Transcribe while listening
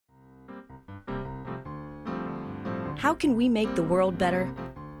How can we make the world better?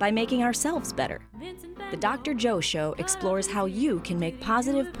 By making ourselves better. The Dr. Joe Show explores how you can make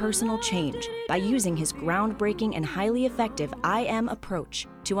positive personal change by using his groundbreaking and highly effective I Am approach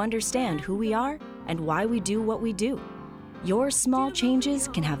to understand who we are and why we do what we do. Your small changes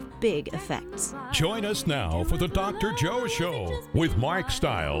can have big effects. Join us now for the Dr. Joe Show with Mark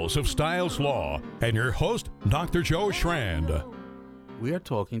Stiles of Stiles Law and your host, Dr. Joe Schrand. We are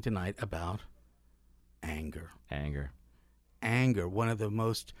talking tonight about anger. Anger, one of the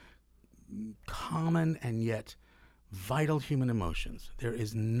most common and yet vital human emotions. There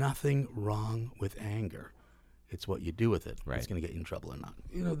is nothing wrong with anger. It's what you do with it. Right. It's going to get you in trouble or not.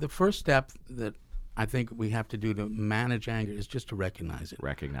 You know, the first step that I think we have to do to manage anger is just to recognize it.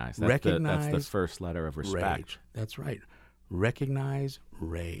 Recognize. That's the first letter of respect. Rage. That's right. Recognize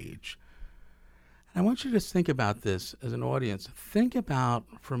rage. And I want you to just think about this as an audience. Think about,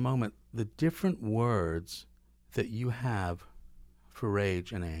 for a moment, the different words that you have for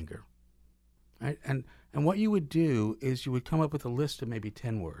rage and anger. Right? And what you would do is you would come up with a list of maybe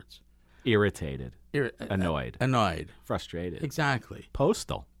 10 words. Irritated. Annoyed. Frustrated. Exactly.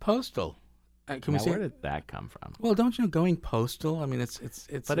 Postal. Can we say? Where did that come from? Well, don't you know, going postal? I mean, it's.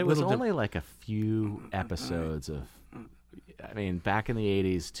 But it was only like a few episodes of. I mean, back in the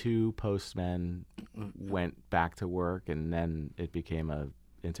 80s, 2 postmen went back to work, and then it became a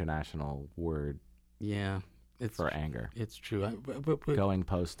international word. Yeah, for anger. It's true. But going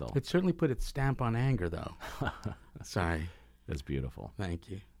postal. It certainly put its stamp on anger, though. Sorry. That's beautiful. Thank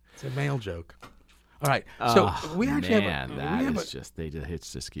you. It's a male joke. All right, so we actually the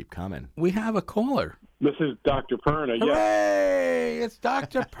hits just keep coming. We have a caller. This is Dr. Perna. Hooray! It's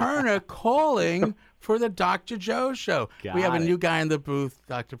Dr. Perna calling for the Dr. Joe Show. We have a new guy in the booth,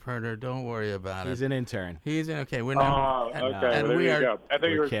 Dr. Perna. Don't worry about it. He's an intern. Okay. We're now. Okay. Well, there you go. I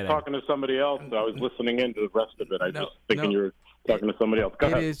think you were talking to somebody else. So I was listening in to the rest of it. I was just thinking you were talking to somebody else. Go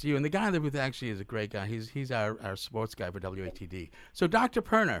ahead. It is you. And the guy in the booth actually is a great guy. He's our sports guy for WATD. So, Dr.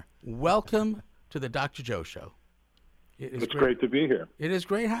 Perna, welcome to the Dr. Joe Show. It's great to be here. It is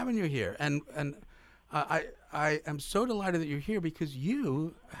great having you here. And I am so delighted that you're here because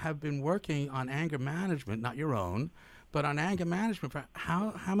you have been working on anger management, not your own, but on anger management for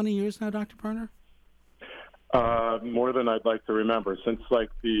how many years now, Dr. Perna? More than I'd like to remember. Since like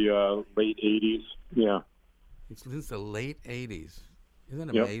the late 80s, yeah. Since the late 80s. Isn't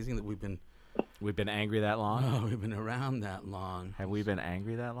it amazing that we've been angry that long? Oh, we've been around that long. Have we been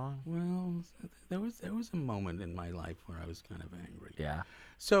angry that long? Well, there was a moment in my life where I was kind of angry. Yeah.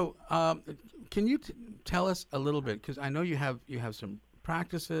 So, can you tell us a little bit? Because I know you have some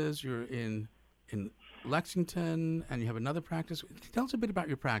practices. You're in Lexington, and you have another practice. Tell us a bit about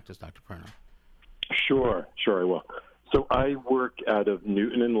your practice, Dr. Perna. Sure, I will. So I work out of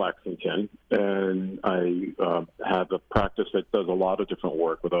Newton and Lexington, and I have a practice that does a lot of different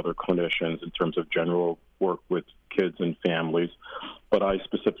work with other clinicians in terms of general work with kids and families. But I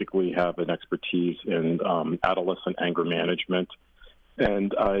specifically have an expertise in adolescent anger management,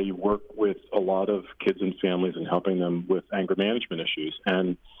 and I work with a lot of kids and families and helping them with anger management issues.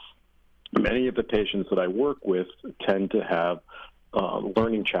 And many of the patients that I work with tend to have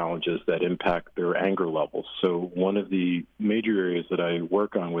learning challenges that impact their anger levels. So one of the major areas that I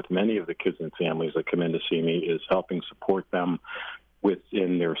work on with many of the kids and families that come in to see me is helping support them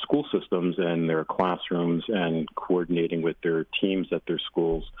within their school systems and their classrooms and coordinating with their teams at their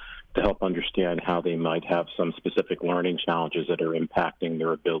schools to help understand how they might have some specific learning challenges that are impacting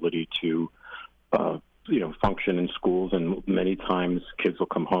their ability to function in schools. And many times kids will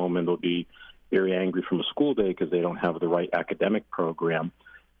come home and they'll be very angry from a school day because they don't have the right academic program.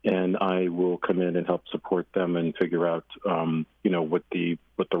 And I will come in and help support them and figure out,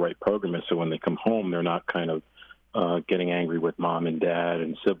 what the right program is. So when they come home, they're not kind of getting angry with mom and dad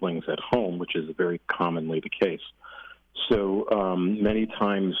and siblings at home, which is very commonly the case. So many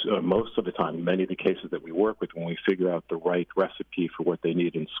times, most of the time, many of the cases that we work with, when we figure out the right recipe for what they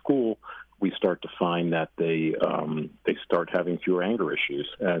need in school, we start to find that they start having fewer anger issues.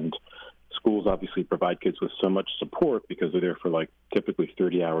 And schools obviously provide kids with so much support because they're there for typically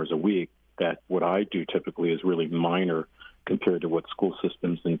 30 hours a week that what I do typically is really minor compared to what school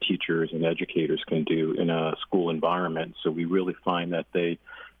systems and teachers and educators can do in a school environment. So we really find that they,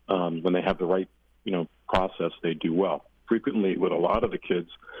 when they have the right, process, they do well. Frequently with a lot of the kids,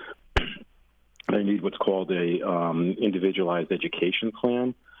 they need what's called a individualized education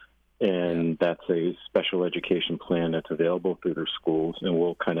plan. And that's a special education plan that's available through their schools, and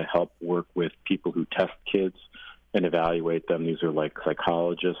we'll kind of help work with people who test kids and evaluate them. These are like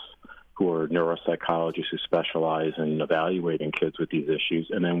psychologists who are neuropsychologists who specialize in evaluating kids with these issues.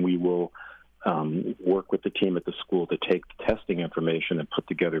 And then we will work with the team at the school to take the testing information and put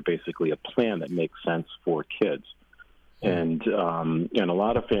together basically a plan that makes sense for kids. And a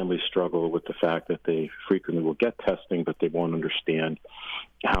lot of families struggle with the fact that they frequently will get testing, but they won't understand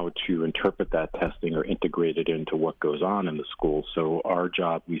how to interpret that testing or integrate it into what goes on in the school. So our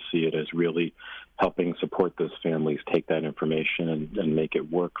job, we see it as really helping support those families take that information and make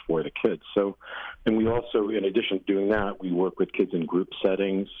it work for the kids. So, and we also, in addition to doing that, we work with kids in group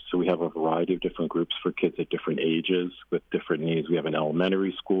settings. So we have a variety of different groups for kids at different ages with different needs. We have an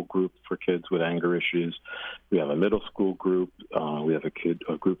elementary school group for kids with anger issues. We have a middle school group. We have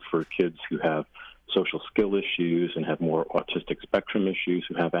a group for kids who have social skill issues and have more autistic spectrum issues,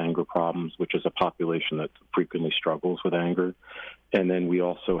 who have anger problems, which is a population that frequently struggles with anger. And then we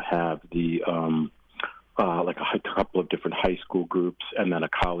also have the like a couple of different high school groups, and then a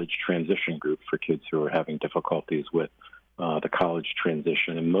college transition group for kids who are having difficulties with the college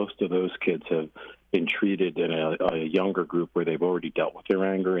transition. And most of those kids have been treated in a younger group where they've already dealt with their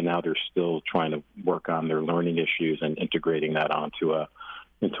anger, and now they're still trying to work on their learning issues and integrating that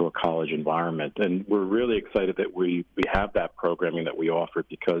into a college environment. And we're really excited that we have that programming that we offer,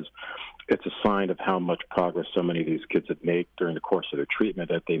 because it's a sign of how much progress so many of these kids have made during the course of their treatment,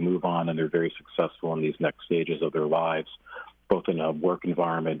 that they move on and they're very successful in these next stages of their lives, both in a work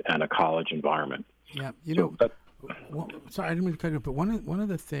environment and a college environment. Yeah, sorry, I didn't mean to cut you, but one of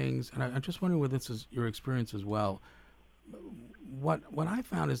the things, and I'm just wondering whether this is your experience as well, what I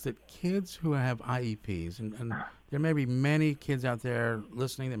found is that kids who have IEPs, and there may be many kids out there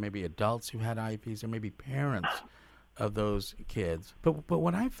listening, there may be adults who had IEPs, there may be parents of those kids, but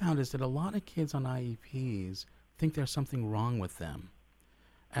what I found is that a lot of kids on IEPs think there's something wrong with them,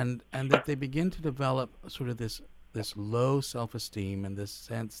 and that they begin to develop sort of this low self-esteem and this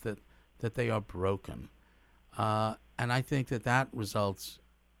sense that they are broken, and I think that results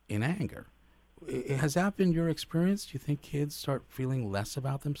in anger. Has that been your experience? Do you think kids start feeling less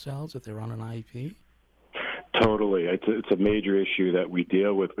about themselves if they're on an IEP? Totally. It's a major issue that we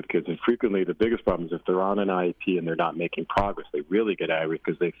deal with kids. And frequently the biggest problem is if they're on an IEP and they're not making progress, they really get angry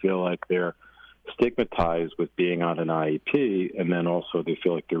because they feel like they're stigmatized with being on an IEP, and then also they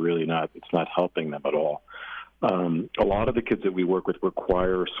feel like it's not helping them at all. A lot of the kids that we work with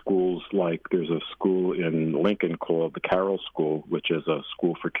require schools, like there's a school in Lincoln called the Carroll School, which is a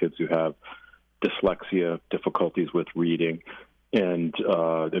school for kids who have dyslexia, difficulties with reading, and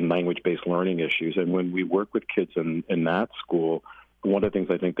language-based learning issues. And when we work with kids in that school, one of the things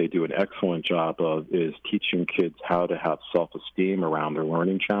I think they do an excellent job of is teaching kids how to have self-esteem around their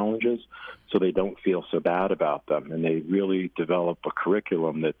learning challenges so they don't feel so bad about them. And they really develop a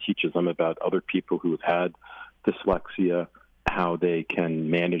curriculum that teaches them about other people who have had dyslexia, how they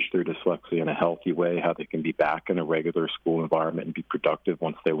can manage their dyslexia in a healthy way, how they can be back in a regular school environment and be productive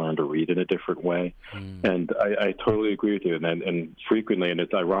once they learn to read in a different way. And I totally agree with you. And frequently, and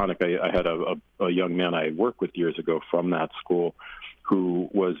it's ironic, I had a young man I worked with years ago from that school who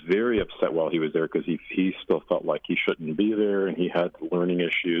was very upset while he was there because he still felt like he shouldn't be there, and he had learning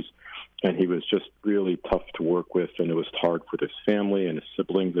issues, and he was just really tough to work with, and it was hard for his family and his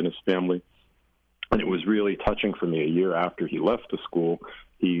siblings and his family. And it was really touching for me. A year after he left the school,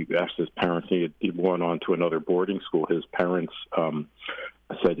 he asked his parents, he went on to another boarding school. His parents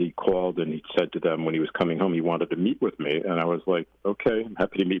said he called and he said to them when he was coming home he wanted to meet with me. And I was like, okay, I'm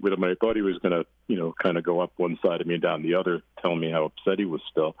happy to meet with him. I thought he was going to, kind of go up one side of me and down the other, telling me how upset he was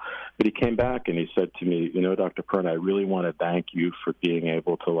still. But he came back and he said to me, Dr. Perna, I really want to thank you for being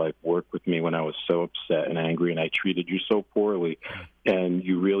able to work with me when I was so upset and angry and I treated you so poorly. And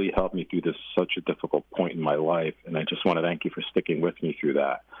you really helped me through such a difficult point in my life. And I just want to thank you for sticking with me through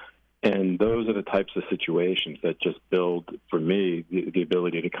that. And those are the types of situations that just build, for me, the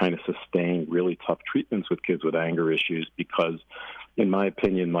ability to kind of sustain really tough treatments with kids with anger issues, because, in my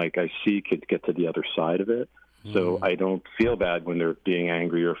opinion, I see kids get to the other side of it. So I don't feel bad when they're being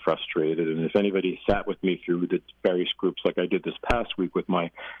angry or frustrated. And if anybody sat with me through the various groups like I did this past week with my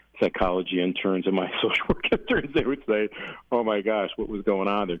psychology interns and my social work interns, they would say, oh, my gosh, what was going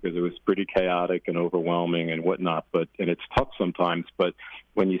on there? Because it was pretty chaotic and overwhelming and whatnot. And it's tough sometimes. But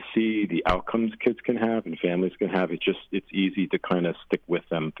when you see the outcomes kids can have and families can have, it's easy to kind of stick with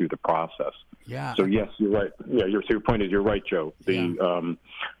them through the process. Yeah. So, yes, you're right. Yeah, your point is you're right, Joe.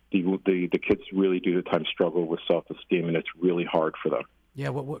 The kids really do at times struggle with self-esteem, and it's really hard for them. Yeah,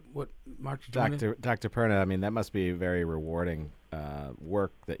 what Mark? Dr. Perna, I mean, that must be very rewarding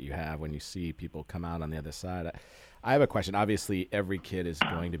work that you have when you see people come out on the other side. I have a question. Obviously, every kid is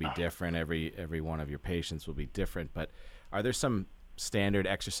going to be different. Every one of your patients will be different. But are there some standard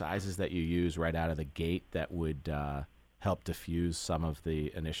exercises that you use right out of the gate that would help diffuse some of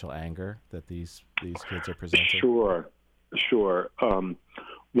the initial anger that these kids are presenting? Sure.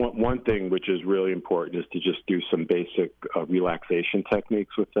 One thing which is really important is to just do some basic relaxation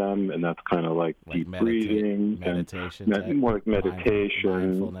techniques with them, and that's kind of like deep breathing, meditation, and more like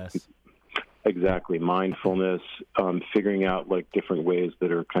meditation, mindfulness. Exactly, mindfulness, figuring out like different ways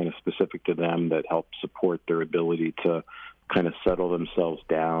that are kind of specific to them that help support their ability to kind of settle themselves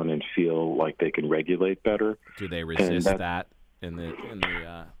down and feel like they can regulate better. Do they resist that in the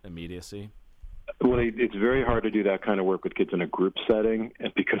immediacy? Well, it's very hard to do that kind of work with kids in a group setting,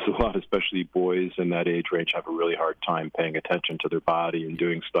 and because a lot, especially boys in that age range, have a really hard time paying attention to their body and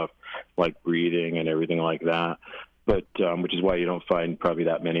doing stuff like breathing and everything like that. But which is why you don't find probably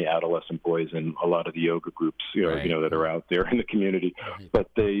that many adolescent boys in a lot of the yoga groups, Right. that are out there in the community. Right. But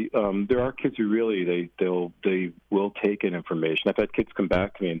there are kids who really they will take in information. I've had kids come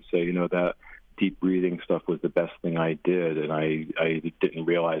back to me and say, that deep breathing stuff was the best thing I did, and I didn't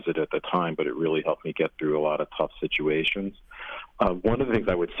realize it at the time, but it really helped me get through a lot of tough situations. One of the things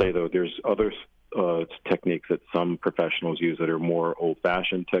I would say, though, there's other techniques that some professionals use that are more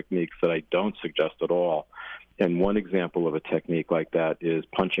old-fashioned techniques that I don't suggest at all. And one example of a technique like that is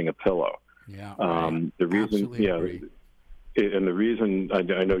punching a pillow. Yeah. The reason, Absolutely agree. And the reason I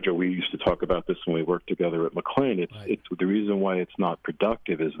know, Joe, we used to talk about this when we worked together at McLean. It's the reason why it's not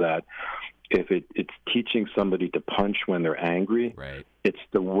productive is that if it's teaching somebody to punch when they're angry, Right. it's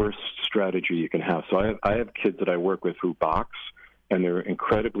the worst strategy you can have. So I have kids that I work with who box, and they're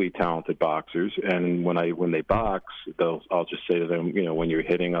incredibly talented boxers. And when they box, I'll just say to them, when you're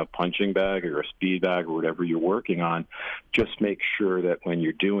hitting a punching bag or a speed bag or whatever you're working on, just make sure that when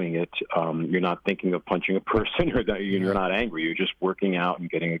you're doing it, you're not thinking of punching a person or that you're not angry. You're just working out and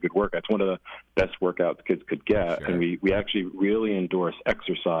getting a good workout. It's one of the best workouts kids could get. Sure. And we actually really endorse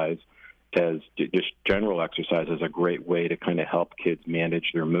exercise as just general exercise as a great way to kind of help kids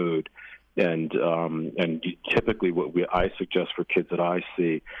manage their mood. And typically what I suggest for kids that I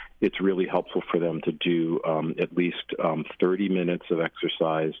see, it's really helpful for them to do at least 30 minutes of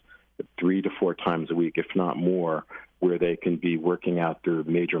exercise 3 to 4 times a week, if not more, where they can be working out their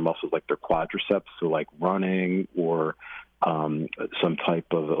major muscles like their quadriceps, so like running or some type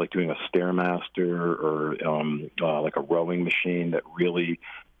of like doing a Stairmaster or like a rowing machine that really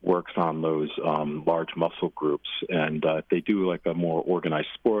works on those large muscle groups. And if they do like a more organized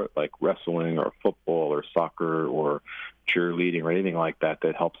sport like wrestling or football or soccer or cheerleading or anything like that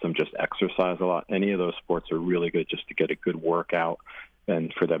helps them just exercise a lot, any of those sports are really good just to get a good workout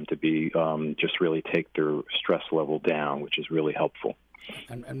and for them to be just really take their stress level down, which is really helpful.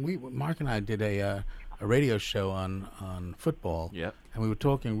 And Mark and I did a radio show on football. Yep. And we were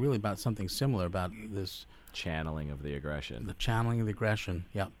talking really about something similar about this Channeling of the aggression. the channeling of the aggression.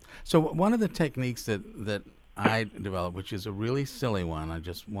 Yeah. So one of the techniques that I developed, which is a really silly one, I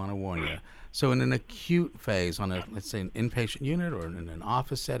just want to warn you. So in an acute phase, on let's say an inpatient unit or in an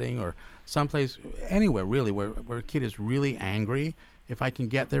office setting or someplace, anywhere really where a kid is really angry, if I can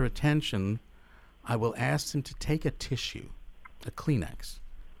get their attention, I will ask them to take a tissue, a Kleenex,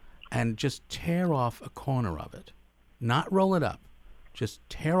 and just tear off a corner of it. Not roll it up. Just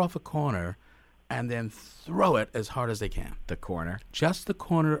tear off a corner and then throw it as hard as they can. The corner? Just the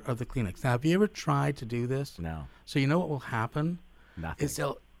corner of the Kleenex. Now, have you ever tried to do this? No. So you know what will happen? Nothing. Is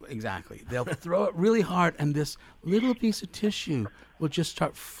they'll throw it really hard, and this little piece of tissue will just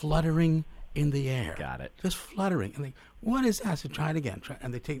start fluttering in the air. Got it. Just fluttering. And what is that? So try it again.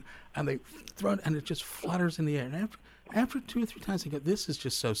 And they throw it, and it just flutters in the air. And after 2 or 3 times, they go, this is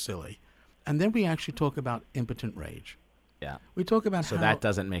just so silly. And then we actually talk about impotent rage. Yeah. We talk about So how that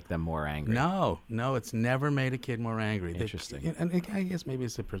doesn't make them more angry. No, it's never made a kid more angry. Interesting. And I guess maybe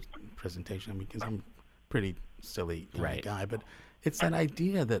it's the presentation because I'm pretty silly kind Right. of guy, but it's that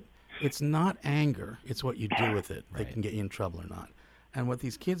idea that it's not anger, it's what you do with it that Right. can get you in trouble or not. And what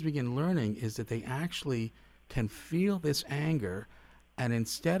these kids begin learning is that they actually can feel this anger, and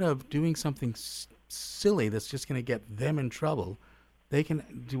instead of doing something silly that's just going to get them in trouble, they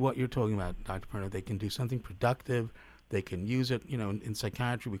can do what you're talking about, Dr. Perno. They can do something productive. They can use it, in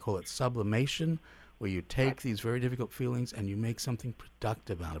psychiatry we call it sublimation, where you take these very difficult feelings and you make something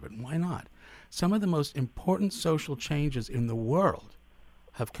productive out of it. Why not? Some of the most important social changes in the world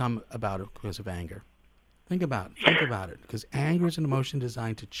have come about because of anger. Think about it, because anger is an emotion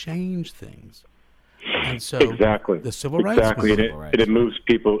designed to change things. And so Exactly. the civil rights movement. And it moves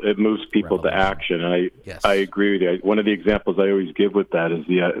people to action. And Yes. I agree with you. One of the examples I always give with that is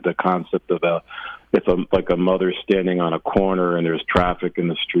the concept of if like a mother standing on a corner and there's traffic in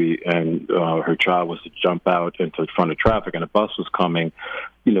the street and her child was to jump out into front of traffic and a bus was coming,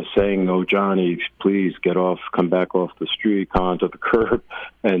 saying, "Oh, Johnny, please get off, come back off the street, come onto the curb,"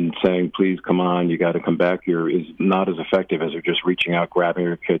 and saying, "Please come on, you got to come back here," is not as effective as just reaching out, grabbing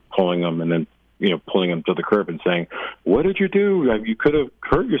your kid, pulling them, and then pulling them to the curb and saying, "What did you do? You could have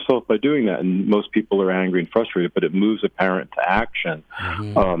hurt yourself by doing that." And most people are angry and frustrated, but it moves a parent to action,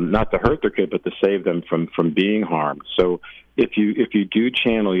 not to hurt their kid, but to save them from being harmed. So if you do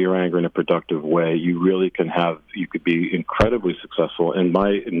channel your anger in a productive way, you really you could be incredibly successful.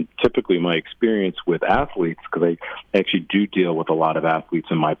 And typically my experience with athletes, because I actually do deal with a lot of athletes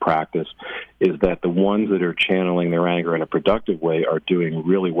in my practice, is that the ones that are channeling their anger in a productive way are doing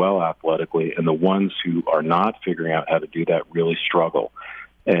really well athletically, and the ones who are not figuring out how to do that really struggle.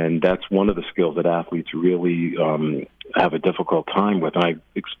 And that's one of the skills that athletes really have a difficult time with. And I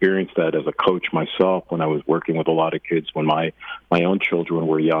experienced that as a coach myself when I was working with a lot of kids when my own children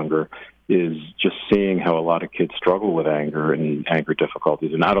were younger, is just seeing how a lot of kids struggle with anger and anger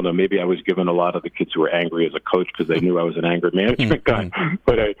difficulties. And I don't know, maybe I was given a lot of the kids who were angry as a coach because they knew I was an anger management guy.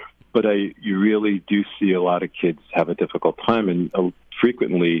 But you really do see a lot of kids have a difficult time. And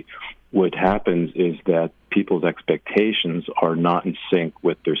frequently what happens is that people's expectations are not in sync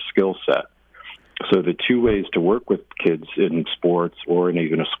with their skill set. So the two ways to work with kids in sports or in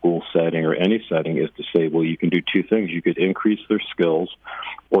even a school setting or any setting is to say, well, you can do two things. You could increase their skills,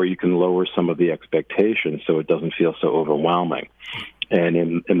 or you can lower some of the expectations so it doesn't feel so overwhelming. And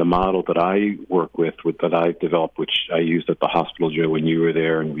in the model that I work with that I developed, which I used at the hospital, Joe, when you were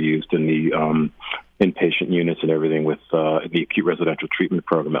there, and we used in the inpatient units and everything with the acute residential treatment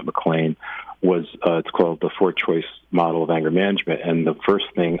program at McLean, was it's called the 4-choice model of anger management. And the first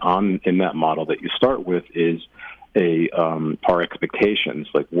thing in that model that you start with is our expectations.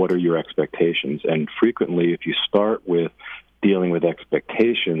 Like, what are your expectations? And frequently, if you start with dealing with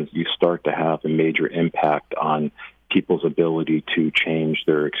expectations, you start to have a major impact on people's ability to change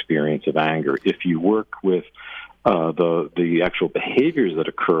their experience of anger. If you work with the actual behaviors that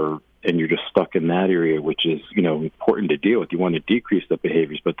occur and you're just stuck in that area, which is, important to deal with, you want to decrease the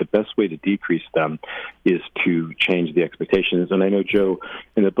behaviors, but the best way to decrease them is to change the expectations. And I know, Joe,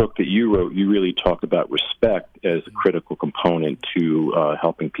 in the book that you wrote, you really talked about respect as a critical component to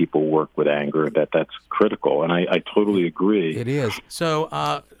helping people work with anger, that's critical. And I totally agree. It is. So,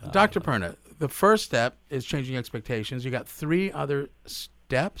 Dr. Perna, the first step is changing expectations. You got 3 other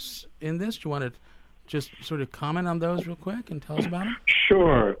steps in this. Do you want to just sort of comment on those real quick and tell us about them?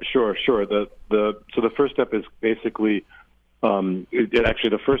 Sure. So the first step is basically,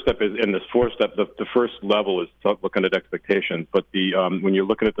 the first step is in this 4th step. The first level is looking at expectations, but when you're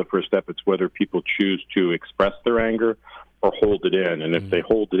looking at the first step, it's whether people choose to express their anger or hold it in. And if they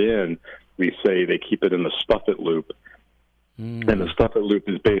hold it in, we say they keep it in the stuff it loop. And the stuff it loop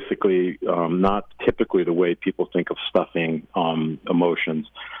is basically not typically the way people think of stuffing emotions.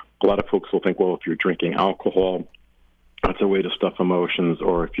 A lot of folks will think, well, if you're drinking alcohol, that's a way to stuff emotions,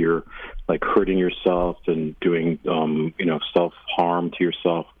 or if you're like hurting yourself and doing, self-harm to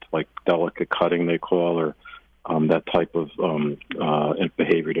yourself, like delicate cutting they call, or that type of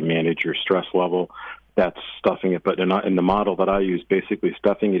behavior to manage your stress level, that's stuffing it. But in the model that I use, basically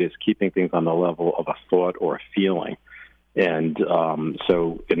stuffing it is keeping things on the level of a thought or a feeling. And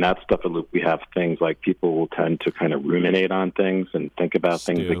so in that stuff loop, we have things like people will tend to kind of ruminate on things and think about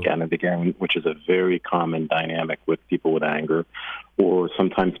things again and again, which is a very common dynamic with people with anger. Or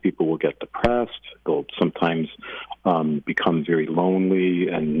sometimes people will get depressed. They'll sometimes become very lonely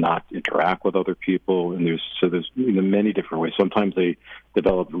and not interact with other people. And there's many different ways. Sometimes they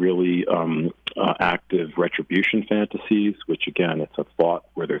develop really active retribution fantasies, which again, it's a thought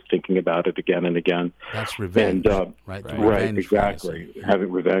where they're thinking about it again and again. That's revenge, right? Right, exactly. Fantasy.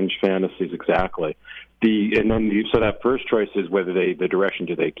 Having revenge fantasies, exactly. So that first choice is whether the direction,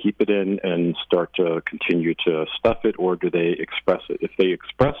 do they keep it in and start to continue to stuff it, or do they express it? If they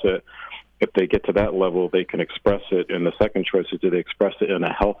express it, if they get to that level, they can express it. And the second choice is, do they express it in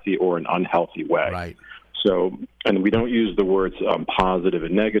a healthy or an unhealthy way? Right. So, and we don't use the words positive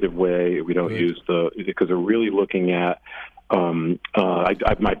and negative way. We don't use because we're really looking at,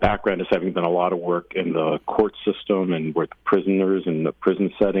 my background is having done a lot of work in the court system and with prisoners in the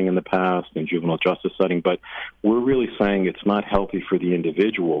prison setting in the past and juvenile justice setting, but we're really saying it's not healthy for the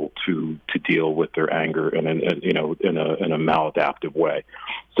individual to deal with their anger in a maladaptive way.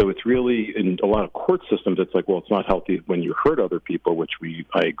 So it's really, in a lot of court systems, it's like, well, it's not healthy when you hurt other people, which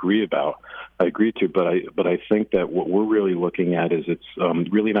I agree to, but I think that what we're really looking at is it's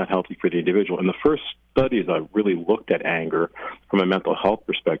really not healthy for the individual. And the first studies that really looked at anger from a mental health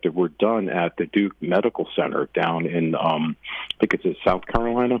perspective were done at the Duke Medical Center down in, I think it's in South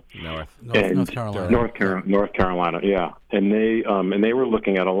Carolina. North Carolina. North Carolina, yeah. And they were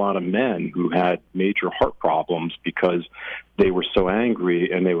looking at a lot of men who had major heart problems because they were so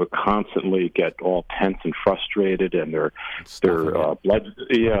angry and they would constantly get all tense and frustrated, and their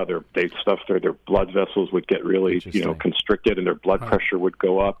blood vessels would get really constricted, and their blood pressure would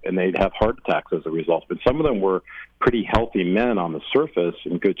go up, and they'd have heart attacks as a result. But some of them were pretty healthy men on the surface,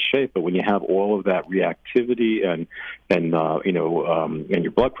 in good shape. But when you have all of that reactivity and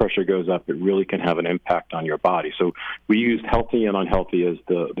your blood pressure goes up, it really can have an impact on your body. So we used healthy and unhealthy as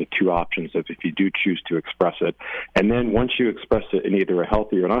the two options if you do choose to express it. And then once you express it in either a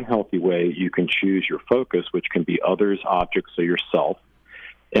healthy or an unhealthy way, you can choose your focus, which can be others, objects, or yourself.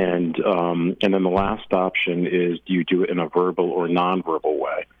 And then the last option is, do you do it in a verbal or nonverbal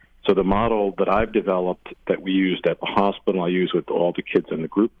way? So the model that I've developed that we used at the hospital, I use with all the kids in the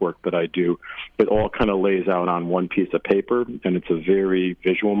group work that I do, it all kind of lays out on one piece of paper, and it's a very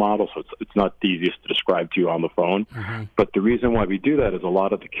visual model, so it's not the easiest to describe to you on the phone. Mm-hmm. But the reason why we do that is a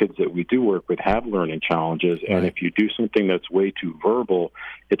lot of the kids that we do work with have learning challenges, and if you do something that's way too verbal,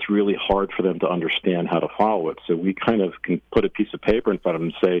 it's really hard for them to understand how to follow it. So we kind of can put a piece of paper in front of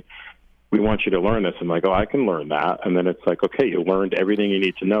them and say, we want you to learn this. I'm like, I can learn that. And then it's like, okay, you learned everything you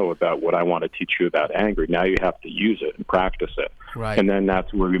need to know about what I want to teach you about anger. Now you have to use it and practice it. Right. And then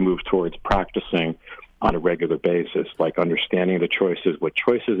that's where we move towards practicing on a regular basis, like understanding the choices. What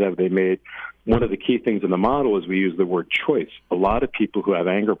choices have they made? One of the key things in the model is we use the word choice. A lot of people who have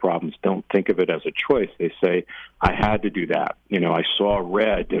anger problems don't think of it as a choice. They say, I had to do that. I saw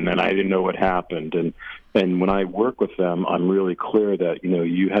red and then I didn't know what happened. And when I work with them, I'm really clear that,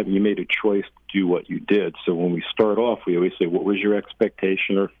 you made a choice to do what you did. So when we start off, we always say, what was your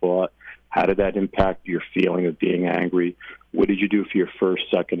expectation or thought? How did that impact your feeling of being angry? What did you do for your first,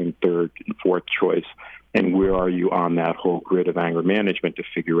 second, and third and fourth choice? And where are you on that whole grid of anger management to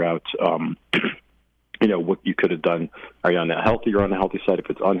figure out, what you could have done? Are you on the healthy or unhealthy side? If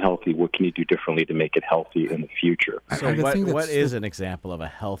it's unhealthy, what can you do differently to make it healthy in the future? So what is an example of a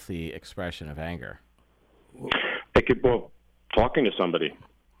healthy expression of anger? It could be talking to somebody,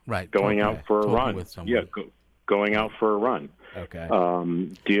 right? Going out for a run, going out for a run. Okay.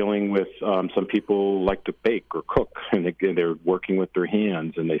 Dealing with some people like to bake or cook, and they're working with their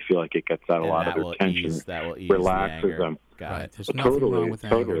hands, and they feel like it gets out a lot of their tension, relaxes them. Right. There's nothing wrong with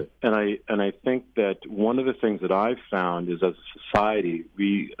anger. And I think that one of the things that I've found is, as a society,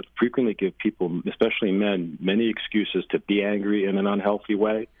 we frequently give people, especially men, many excuses to be angry in an unhealthy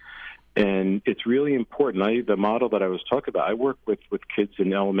way. And it's really important. The model that I was talking about, I work with kids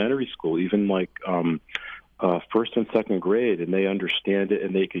in elementary school, even like first and second grade, and they understand it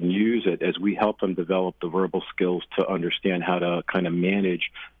and they can use it as we help them develop the verbal skills to understand how to kind of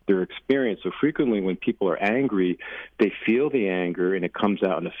manage their experience. So frequently when people are angry, they feel the anger and it comes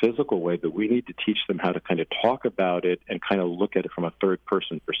out in a physical way, but we need to teach them how to kind of talk about it and kind of look at it from a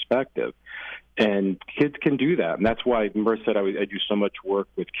third-person perspective. And kids can do that. And that's why, remember I said I do so much work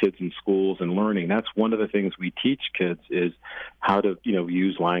with kids in schools and learning. That's one of the things we teach kids is how to,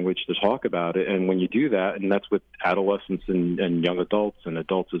 use language to talk about it. And when you do that, and that's with adolescents and young adults and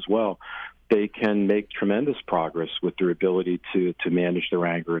adults as well, they can make tremendous progress with their ability to manage their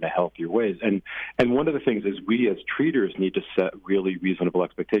anger in a healthier ways. And one of the things is we as treaters need to set really reasonable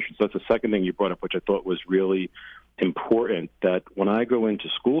expectations. So that's the second thing you brought up, which I thought was really important, that when I go into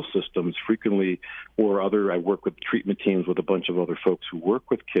school systems frequently I work with treatment teams with a bunch of other folks who work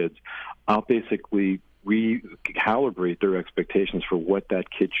with kids, I'll basically recalibrate their expectations for what that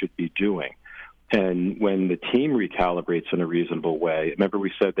kid should be doing. And when the team recalibrates in a reasonable way, remember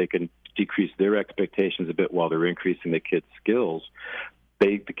we said they can decrease their expectations a bit while they're increasing the kids' skills,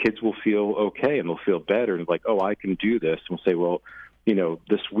 the kids will feel okay and they'll feel better and like, I can do this. And we'll say, well,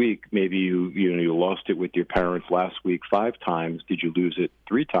 this week maybe you lost it with your parents last week 5 times. Did you lose it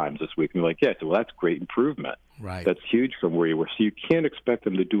 3 times this week? And you're like, yeah. So that's great improvement. Right. That's huge from where you were. So you can't expect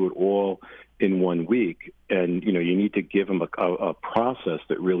them to do it all in 1 week. And, you need to give them a process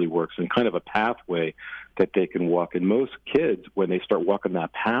that really works and kind of a pathway that they can walk. And most kids, when they start walking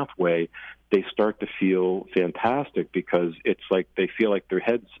that pathway, they start to feel fantastic because it's like they feel like their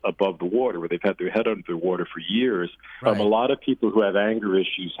head's above the water, where they've had their head under the water for years. Right. A lot of people who have anger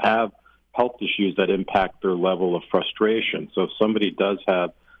issues have health issues that impact their level of frustration. So if somebody does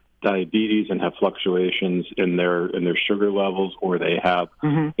have diabetes and have fluctuations in their sugar levels, or they have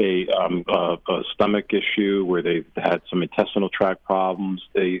a stomach issue where they've had some intestinal tract problems,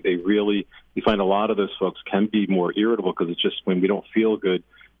 we find a lot of those folks can be more irritable because it's just when we don't feel good,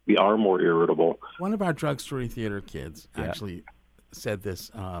 we are more irritable. One of our drugstore theater kids actually said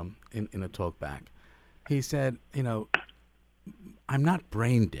this in a talk back. He said, I'm not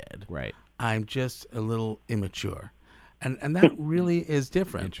brain dead. Right. I'm just a little immature. And that really is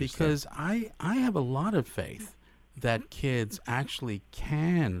different because I have a lot of faith that kids actually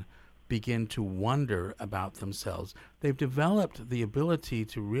can begin to wonder about themselves. They've developed the ability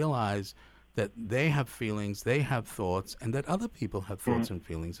to realize that they have feelings, they have thoughts, and that other people have thoughts and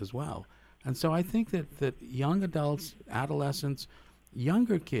feelings as well. And so I think that young adults, adolescents,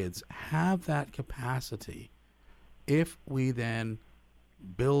 younger kids have that capacity if we then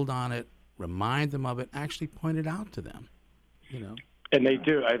build on it, remind them of it, actually point it out to them, And they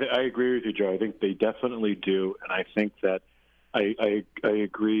do. I agree with you, Joe. I think they definitely do. And I think that I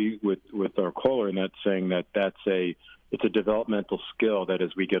agree with our caller in that saying that it's a developmental skill that as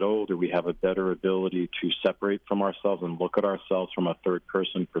we get older, we have a better ability to separate from ourselves and look at ourselves from a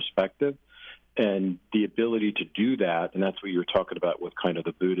third-person perspective. And the ability to do that, and that's what you're talking about with kind of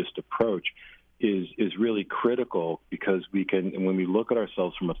the Buddhist approach, is really critical because we can, and when we look at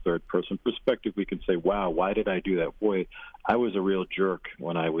ourselves from a third-person perspective, we can say, wow, why did I do that? Boy, I was a real jerk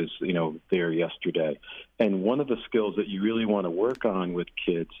when I was, there yesterday. And one of the skills that you really want to work on with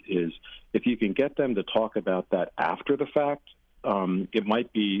kids is if you can get them to talk about that after the fact. It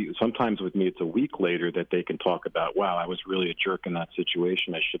might be, sometimes with me, it's a week later that they can talk about, wow, I was really a jerk in that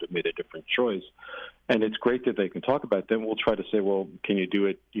situation. I should have made a different choice. And it's great that they can talk about it. Then we'll try to say, well, can you do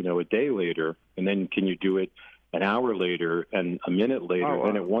it, a day later? And then can you do it an hour later and a minute later? Oh, wow.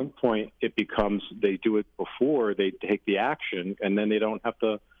 And at one point it becomes they do it before they take the action, and then they don't have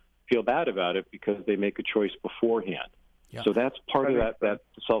to feel bad about it because they make a choice beforehand. Yeah. So that's part of that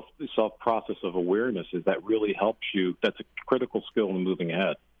self process of awareness is that really helps you. That's a critical skill in moving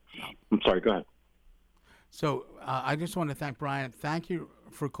ahead. I'm sorry, go ahead. So I just want to thank Brian. Thank you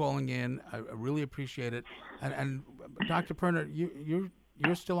for calling in. I really appreciate it. And Dr. Perner,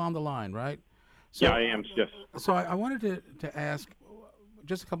 you're still on the line, right? So, yeah, I am. Yes. So I wanted to ask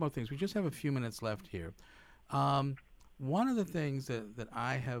just a couple of things. We just have a few minutes left here. One of the things that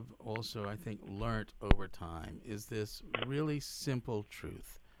I have also, I think, learned over time is this really simple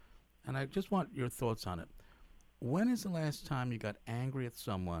truth. And I just want your thoughts on it. When is the last time you got angry at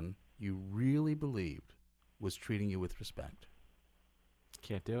someone you really believed was treating you with respect?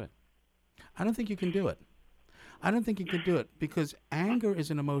 Can't do it. I don't think you can do it. I don't think you can do it because anger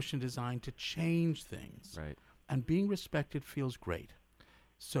is an emotion designed to change things. Right. And being respected feels great.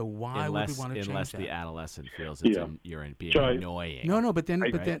 So why would we want to change that? Unless the adolescent feels you're being annoying. No, but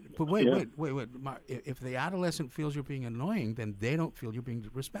wait. If the adolescent feels you're being annoying, then they don't feel you're being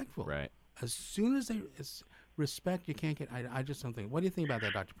respectful. Right. As soon as they respect, you can't get. I just don't think. What do you think about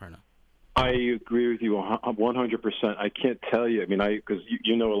that, Dr. Perna? I agree with you 100%. I can't tell you. I mean, because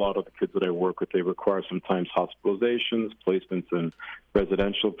you know a lot of the kids that I work with, they require sometimes hospitalizations, placements in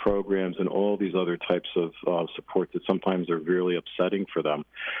residential programs, and all these other types of support that sometimes are really upsetting for them.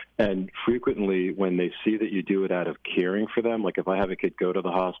 And frequently, when they see that you do it out of caring for them, like if I have a kid go to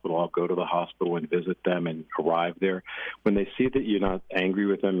the hospital, I'll go to the hospital and visit them and arrive there. When they see that you're not angry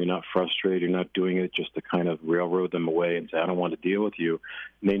with them, you're not frustrated, you're not doing it just to kind of railroad them away and say, I don't want to deal with you,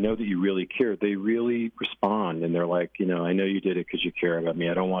 and they know that you really care, they really respond, and they're like, I know you did it because you care about me.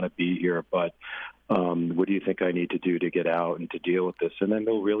 I don't want to be here, but what do you think I need to do to get out and to deal with this? And then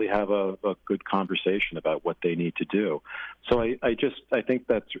they'll really have a good conversation about what they need to do. So I think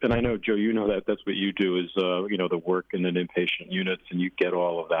that's, and I know, Joe, that's what you do is, the work in an inpatient units, and you get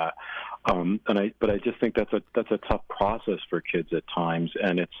all of that. But I just think that's a tough process for kids at times,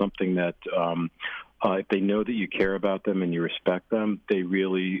 and it's something that, if they know that you care about them and you respect them,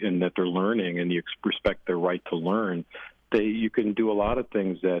 and that they're learning and you respect their right to learn, you can do a lot of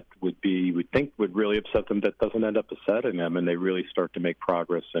things that would really upset them that doesn't end up upsetting them, and they really start to make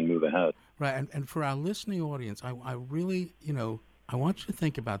progress and move ahead. Right, and for our listening audience, I really, I want you to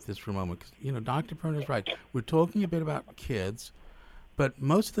think about this for a moment, because, Dr. Perna is right. We're talking a bit about kids, but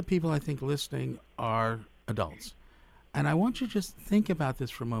most of the people I think listening are adults. And I want you to just think about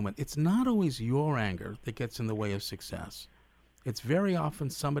this for a moment. It's not always your anger that gets in the way of success. It's very often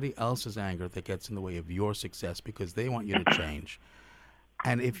somebody else's anger that gets in the way of your success because they want you to change.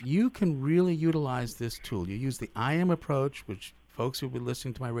 And if you can really utilize this tool, you use the I am approach, which folks who have been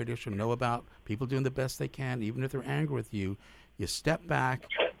listening to my radio show know about, people doing the best they can, even if they're angry with you. You step back,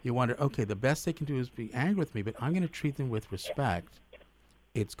 you wonder, okay, the best they can do is be angry with me, but I'm going to treat them with respect.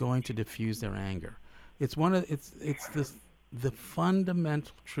 It's going to diffuse their anger. It's the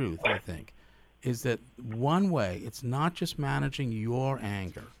fundamental truth, I think, is that one way, it's not just managing your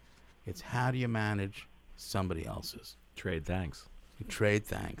anger, it's how do you manage somebody else's. Trade thanks. You trade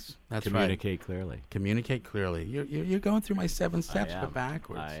thanks. That's Communicate clearly. right. Communicate clearly. You're going through my 7 steps, but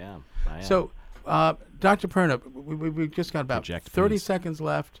backwards. I am. So, Dr. Perna, we've just got about Project, 30 please. seconds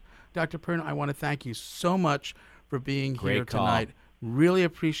left. Dr. Perna, I want to thank you so much for being Great here call. tonight. Really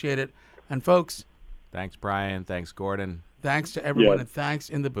appreciate it. And folks, Thanks, Brian. Thanks, Gordon. thanks to everyone, Yeah. and thanks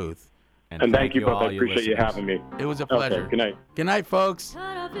in the booth. And thank you both. all I appreciate you listeners. having me. It was a Okay, pleasure. good night. Good night, folks.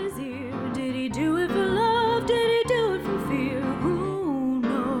 Cut off his ear.